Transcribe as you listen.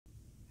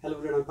Hello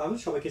everyone, আমি পাভেল।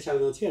 সবাইকে স্বাগত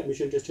জানাচ্ছি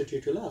অ্যাডমিশন টেস্টের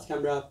টিউটোরিয়ালে। আজকে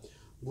আমরা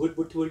বুয়েট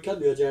ভর্তি পরীক্ষা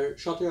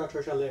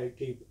 2017-18 সালের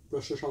একটি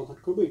প্রশ্ন সমাধান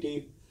করব। এটি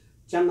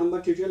 4 নম্বর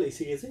টিউটোরিয়াল এই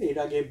সিরিজে। এর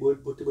আগে বুয়েট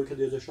ভর্তি পরীক্ষা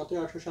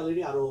 2017-18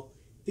 সালেরই আরও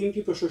 3টি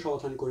প্রশ্ন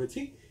সমাধান করেছি।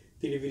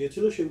 3টি ভিডিও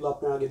ছিল, সেগুলো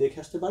আপনারা আগে দেখে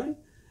আসতে পারেন।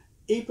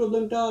 এই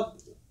প্রবলেমটা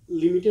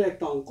লিমিটের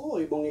একটা অঙ্ক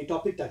এবং এই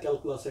টপিকটা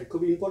ক্যালকুলাসের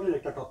খুব ইম্পর্টেন্ট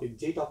একটা টপিক,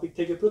 যেই টপিক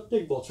থেকে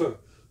প্রত্যেক বছর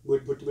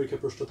বুয়েট ভর্তি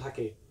পরীক্ষার প্রশ্ন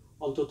থাকে।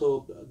 অন্তত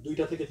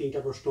 2টা থেকে 3টা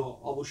প্রশ্ন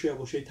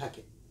অবশ্যই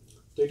থাকে।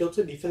 তো এটা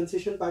হচ্ছে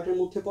ডিফারেন্সিয়েশন পার্টের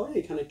মধ্যে পড়ে।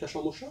 এখানে একটা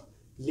সমস্যা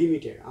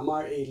লিমিটের।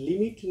 আমার এই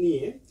লিমিট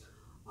নিয়ে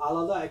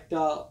আলাদা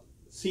একটা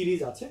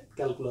সিরিজ আছে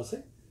ক্যালকুলাসে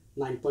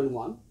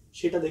 9.1,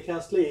 সেটা দেখে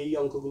আসলে এই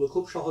অঙ্কগুলো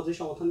খুব সহজে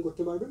সমাধান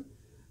করতে পারবেন।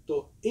 তো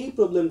এই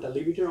প্রবলেমটা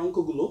লিমিটের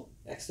অঙ্কগুলো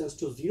এক্সটেন্স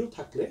টু 0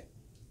 থাকলে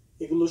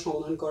এগুলো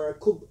সমাধান করার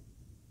খুব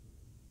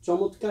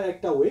চমৎকার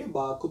একটা ওয়ে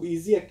বা খুব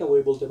ইজি একটা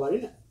ওয়ে বলতে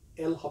পারেন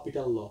এল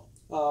হপিটাল ল।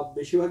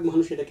 বেশিরভাগ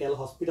মানুষ এটাকে এল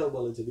হসপিটাল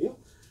বলে, যদিও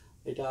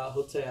এটা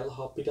হচ্ছে এল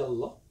হপিটাল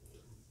ল।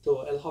 তো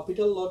এল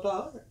হপিটাল লটা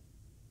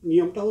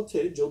নিয়মটা হচ্ছে,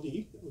 যদি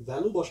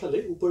ভ্যালু বসালে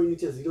উপরে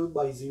নিচে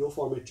 0/0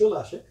 ফর্মেট চলে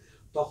আসে,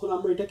 তখন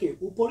আমরা এটাকে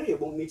উপরে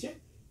এবং নিচে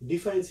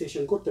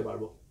ডিফারেন্সিয়েশন করতে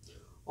পারবো,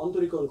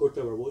 অন্তরীকরণ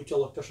করতে পারবো ওই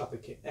চলকটার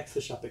সাপেক্ষে, এক্স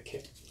এর সাপেক্ষে।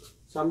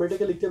 সো আমরা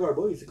এটাকে লিখতে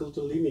পারবো is equal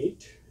to limit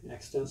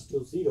x tends to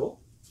 0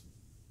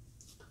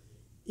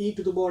 E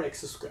to the power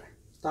x square.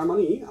 তার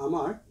মানে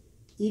আমার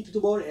ই টু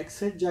দ্য পাওয়ার এক্স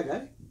এর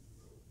জায়গায়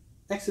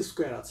এক্স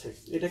স্কোয়ার আছে।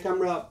 এটাকে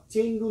আমরা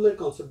চেইন রুলের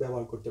কনসেপ্ট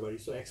ব্যবহার করতে পারি।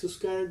 সো এক্স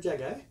স্কোয়ারের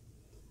জায়গায়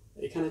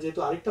এখানে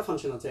যেহেতু আরেকটা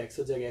ফাংশন আছে, এক্স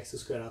এর জায়গায় এক্স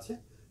স্কোয়ার আছে,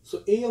 সো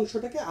এই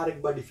অংশটাকে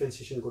আরেকবার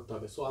ডিফারেন্সিয়েশন করতে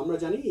হবে। সো আমরা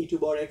জানি ই টু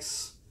পাওয়ার এক্স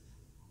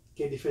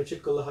কে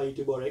ডিফারেন্সিয়েট করলে হয় ই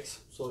টু পাওয়ার এক্স।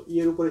 সো ই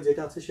এর উপরে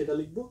যেটা আছে সেটা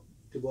লিখবো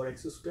ই two power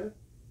x square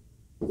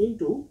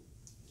into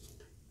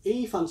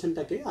এই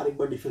ফাংশনটাকে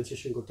আরেকবার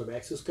ডিফারেন্সিয়েশন করতে হবে।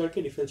 এক্স স্কোয়ারকে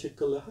ডিফারেন্সিয়েট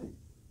করলে হয়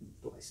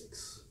twice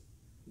x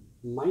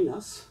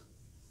minus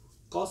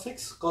cos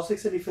x. Cos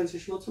x এর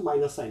ডিফারেন্সিয়েশন হচ্ছে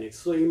মাইনাস সাইন এক্স।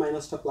 সো এই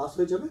মাইনাসটা প্লাস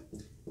হয়ে যাবে,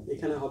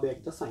 এখানে হবে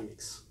একটা সাইন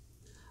এক্স।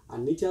 আর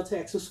নিচে আছে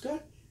এক্স স্কোয়ার,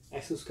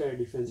 এক্স স্কোয়ারের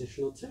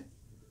ডিফারেন্সিয়েশন হচ্ছে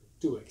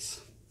 2x।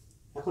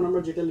 এখন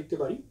আমরা যেটা লিখতে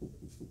পারি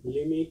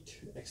লিমিট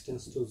এক্স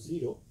টেন্ডস টু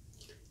 0,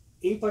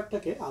 এই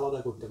পার্টটাকে আলাদা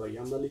করতে পারি।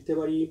 আমরা লিখতে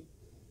পারি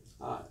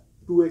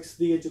 2x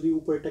দিয়ে যদি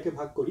উপরেরটাকে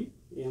ভাগ করি,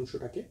 এই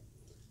অংশটাকে,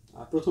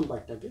 প্রথম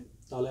পার্টটাকে,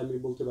 তাহলে আমি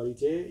বলতে পারি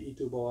যে ই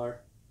two power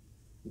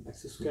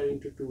x square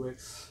into 2x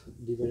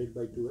divided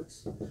by 2x,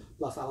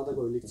 plus আলাদা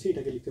করে লিখছি,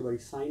 এটাকে লিখতে পারি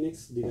sine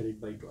x divided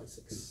by twice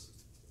x.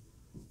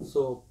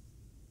 So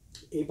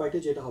এই পার্টে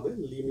যেটা হবে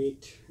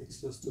লিমিট এক্স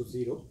টেন্ডস টু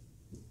 0,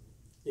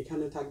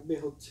 এখানে থাকবে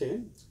হচ্ছে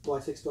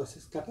টোয়াইস এক্স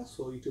কাটা,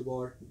 সো ই টু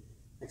পাওয়ার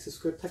এক্স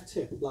স্কোয়ার থাকছে,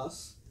 প্লাস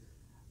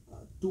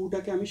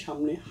 2টাকে আমি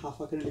সামনে হাফ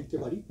আকারে লিখতে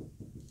পারি,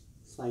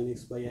 sine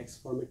x by x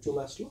format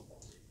চলে আসলো।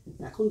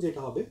 এখন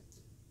যেটা হবে,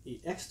 এই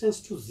এক্স টেন্ডস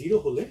টু 0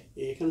 হলে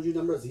এখানে যদি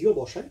আমরা 0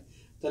 বসাই,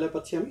 তাহলে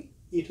পাচ্ছি আমি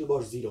ই টু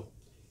পাওয়ার 0,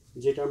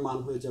 যেটার মান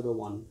হয়ে যাবে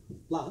 1,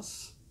 প্লাস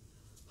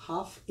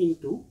হাফ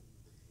ইন্টু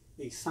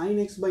এই সাইন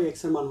এক্স বাই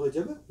এক্স এর মান হয়ে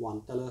যাবে 1,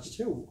 তাহলে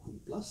আসছে 1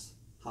 প্লাস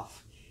হাফ।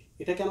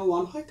 এটা কেন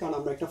 1 হয়? কারণ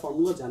আমরা একটা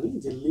ফর্মুলা জানি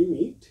যে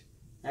লিমিট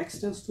এক্স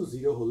টেন্ডস টু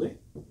 0 হলে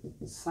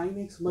সাইন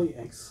এক্স বাই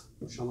এক্স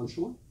সমান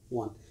সমান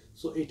 1।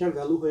 সো এটার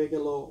ভ্যালু হয়ে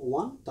গেল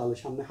 1, তাহলে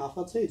সামনে হাফ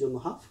আছে, এই জন্য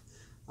হাফ।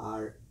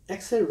 আর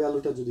এক্স এর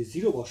ভ্যালুটা যদি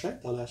 0 বসায়,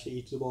 তাহলে আসে ই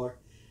টু পাওয়ার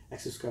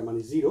এক্স স্কোয়ার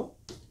মানে 0,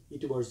 ই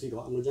টু পাওয়ার 0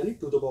 আমরা জানি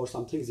to the power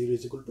something 0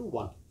 is equal to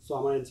 1। So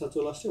আমার অ্যান্সার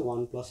চলে আসছে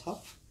 1 প্লাস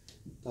হাফ,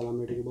 তাহলে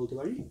আমরা এটাকে বলতে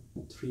পারি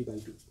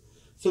 3/2।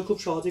 সো খুব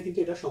সহজে কিন্তু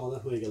এটা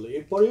সমাধান হয়ে গেল।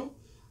 এরপরেও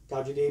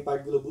কার যদি এই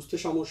পার্টগুলো বুঝতে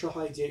সমস্যা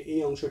হয় যে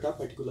এই অংশটা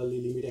particularly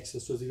limit x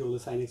tends to 0 হলে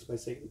sine x by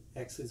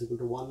x is equal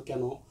to 1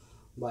 কেন,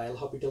 বা এল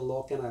হপিটাল ল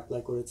কেন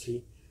অ্যাপ্লাই করেছি,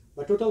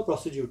 বা টোটাল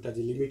প্রসিডিউরটা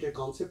যে লিমিটের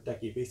কনসেপ্টটা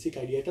কি, বেসিক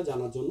আইডিয়াটা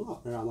জানার জন্য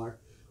আপনারা আমার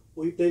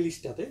ওই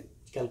প্লেলিস্টটাতে,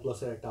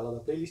 ক্যালকুলাসের একটা আলাদা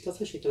প্লেলিস্ট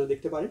আছে, সেখানে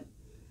দেখতে পারেন।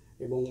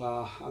 এবং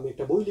আমি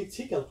একটা বই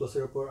লিখছি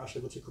ক্যালকুলাসের ওপর, আশা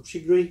করছি খুব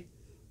শীঘ্রই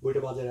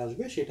বইটা বাজারে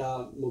আসবে। সেটার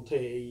মধ্যে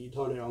এই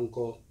ধরনের অঙ্ক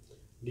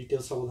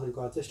ডিটেলস সমাধান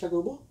করার চেষ্টা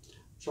করব।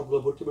 সবগুলো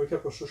ভর্তি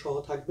পরীক্ষার প্রশ্ন সহ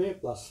থাকবে,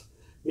 প্লাস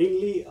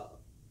মেইনলি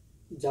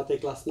যাতে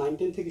ক্লাস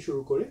 9-10 থেকে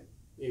শুরু করে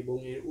এবং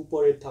এর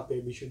উপরের ধাপে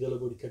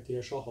বিশ্ববিদ্যালয়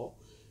পরীক্ষার্থীরা সহ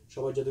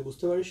সবাই যাতে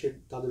বুঝতে পারে, সে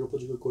তাদের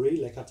উপযোগী করেই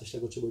লেখার চেষ্টা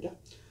করছে বইটা।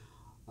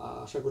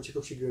 আশা করছি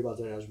খুব শীঘ্রই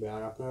বাজারে আসবে।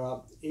 আর আপনারা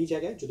এই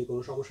জায়গায় যদি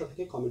কোনো সমস্যা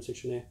থাকে কমেন্ট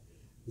সেকশনে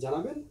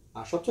জানাবেন।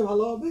 আর সবচেয়ে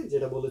ভালো হবে,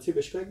 যেটা বলেছি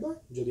বেশ কয়েকবার,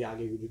 যদি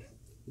আগে ভিডিওটা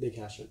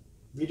দেখে আসেন।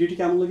 ভিডিওটি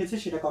কেমন লেগেছে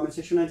সেটা কমেন্ট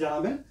সেকশনে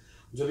জানাবেন।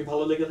 যদি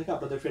ভালো লেগে থাকে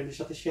আপনাদের ফ্রেন্ডের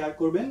সাথে শেয়ার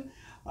করবেন।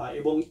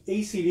 এবং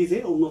এই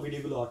সিরিজের অন্য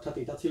ভিডিওগুলো, অর্থাৎ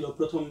এটা ছিল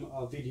প্রথম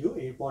ভিডিও,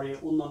 এরপরে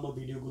অন্যান্য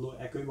ভিডিওগুলো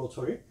একই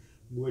বছরে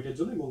বুয়েটের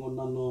জন্য এবং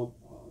অন্যান্য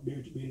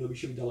বিভিন্ন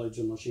বিশ্ববিদ্যালয়ের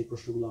জন্য সেই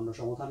প্রশ্নগুলো আমরা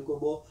সমাধান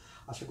করব।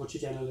 আশা করছি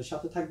চ্যানেলের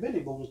সাথে থাকবেন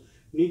এবং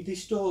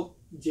নির্দিষ্ট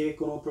যে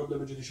কোনো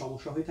প্রবলেমে যদি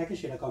সমস্যা হয়ে থাকে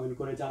সেটা কমেন্ট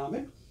করে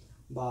জানাবেন,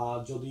 বা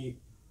যদি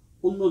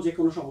অন্য যে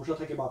কোনো সমস্যা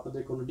থাকে বা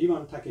আপনাদের কোনো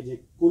ডিমান্ড থাকে যে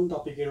কোন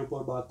টপিকের উপর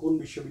বা কোন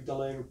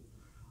বিশ্ববিদ্যালয়ের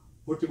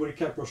ভর্তি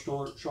পরীক্ষার প্রশ্ন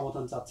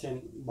সমাধান চাচ্ছেন,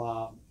 বা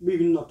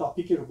বিভিন্ন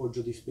টপিকের উপর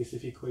যদি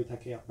স্পেসিফিক হয়ে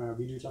থাকে আপনারা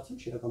ভিডিও চাচ্ছেন,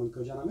 সেটা কমেন্ট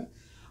করে জানাবেন।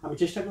 আমি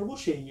চেষ্টা করব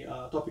সেই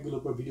টপিকগুলোর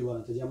উপর ভিডিও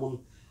বানাতে। যেমন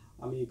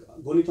আমি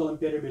গণিত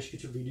অলিম্পিয়াডের বেশ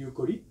কিছু ভিডিও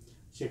করি,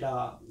 সেটা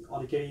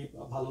অনেকেরই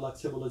ভালো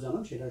লাগছে বলে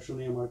জানান, সেটা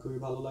শুনে আমার খুবই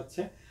ভালো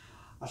লাগছে।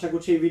 আশা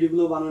করছি এই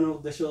ভিডিওগুলো বানানোর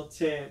উদ্দেশ্য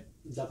হচ্ছে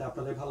যাতে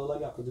আপনাদের ভালো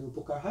লাগে, আপনাদের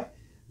উপকার হয়।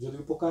 যদি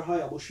উপকার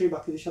হয় অবশ্যই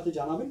বাকিদের সাথে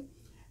জানাবেন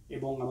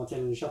এবং আমার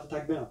চ্যানেলের সাথে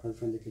থাকবেন, আপনার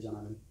ফ্রেন্ডদেরকে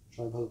জানাবেন।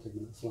 সবাই ভালো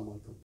থাকবেন। আসসালামু আলাইকুম।